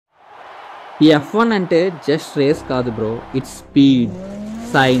ఈ F1 అంటే just race కాదు bro, it's speed,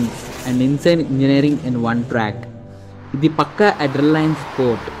 science and insane engineering in one track. ఇది పక్కా adrenaline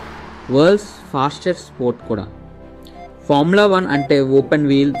sport, world's fastest sport కూడా. Formula 1 అంటే open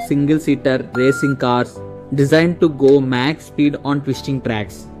wheel single seater racing cars designed to go max speed on twisting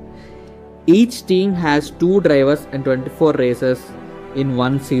tracks. Each team has 2 drivers and 24 races in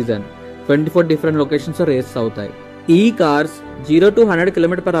one season. 24 different locations లో race అవుతాయి. ఈ cars 0 to 100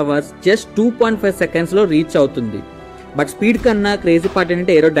 km/h just 2.5 seconds లో reach అవుతుంది. But speed కన్నా crazy part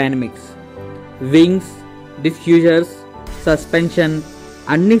ఏంటంటే aerodynamics. Wings, diffusers, suspension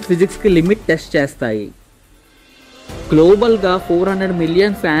అన్ని ఫిజిక్స్కి limit test చేస్తాయి. గ్లోబల్గా 400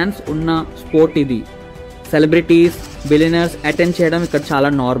 million fans ఉన్న స్పోర్ట్ ఇది. సెలబ్రిటీస్, బిలియనర్స్ అటెండ్ చేయడం ఇక్కడ చాలా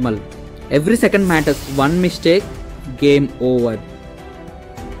normal. Every second matters, one mistake game over.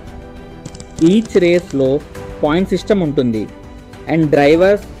 Each రేస్లో పాయింట్ సిస్టమ్ ఉంటుంది అండ్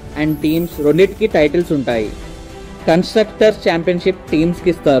డ్రైవర్స్ అండ్ టీమ్స్ రెండింటికి టైటిల్స్ ఉంటాయి. కన్స్ట్రక్టర్స్ ఛాంపియన్షిప్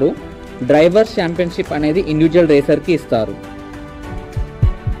టీమ్స్కి ఇస్తారు, డ్రైవర్స్ ఛాంపియన్షిప్ అనేది ఇండివిజువల్ రేసర్కి ఇస్తారు.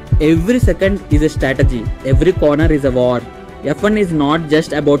 Every second is a strategy, every corner is a war. F1 is not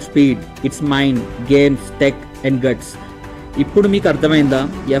just about speed, it's mind, games, tech and guts. ఇప్పుడు మీకు అర్థమైందా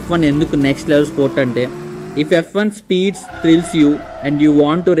F1 ఎందుకు next level sport అంటే? If F1 speeds thrills you and you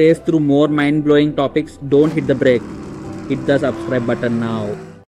want to race through more mind-blowing topics, don't hit the brake. Hit the subscribe button now.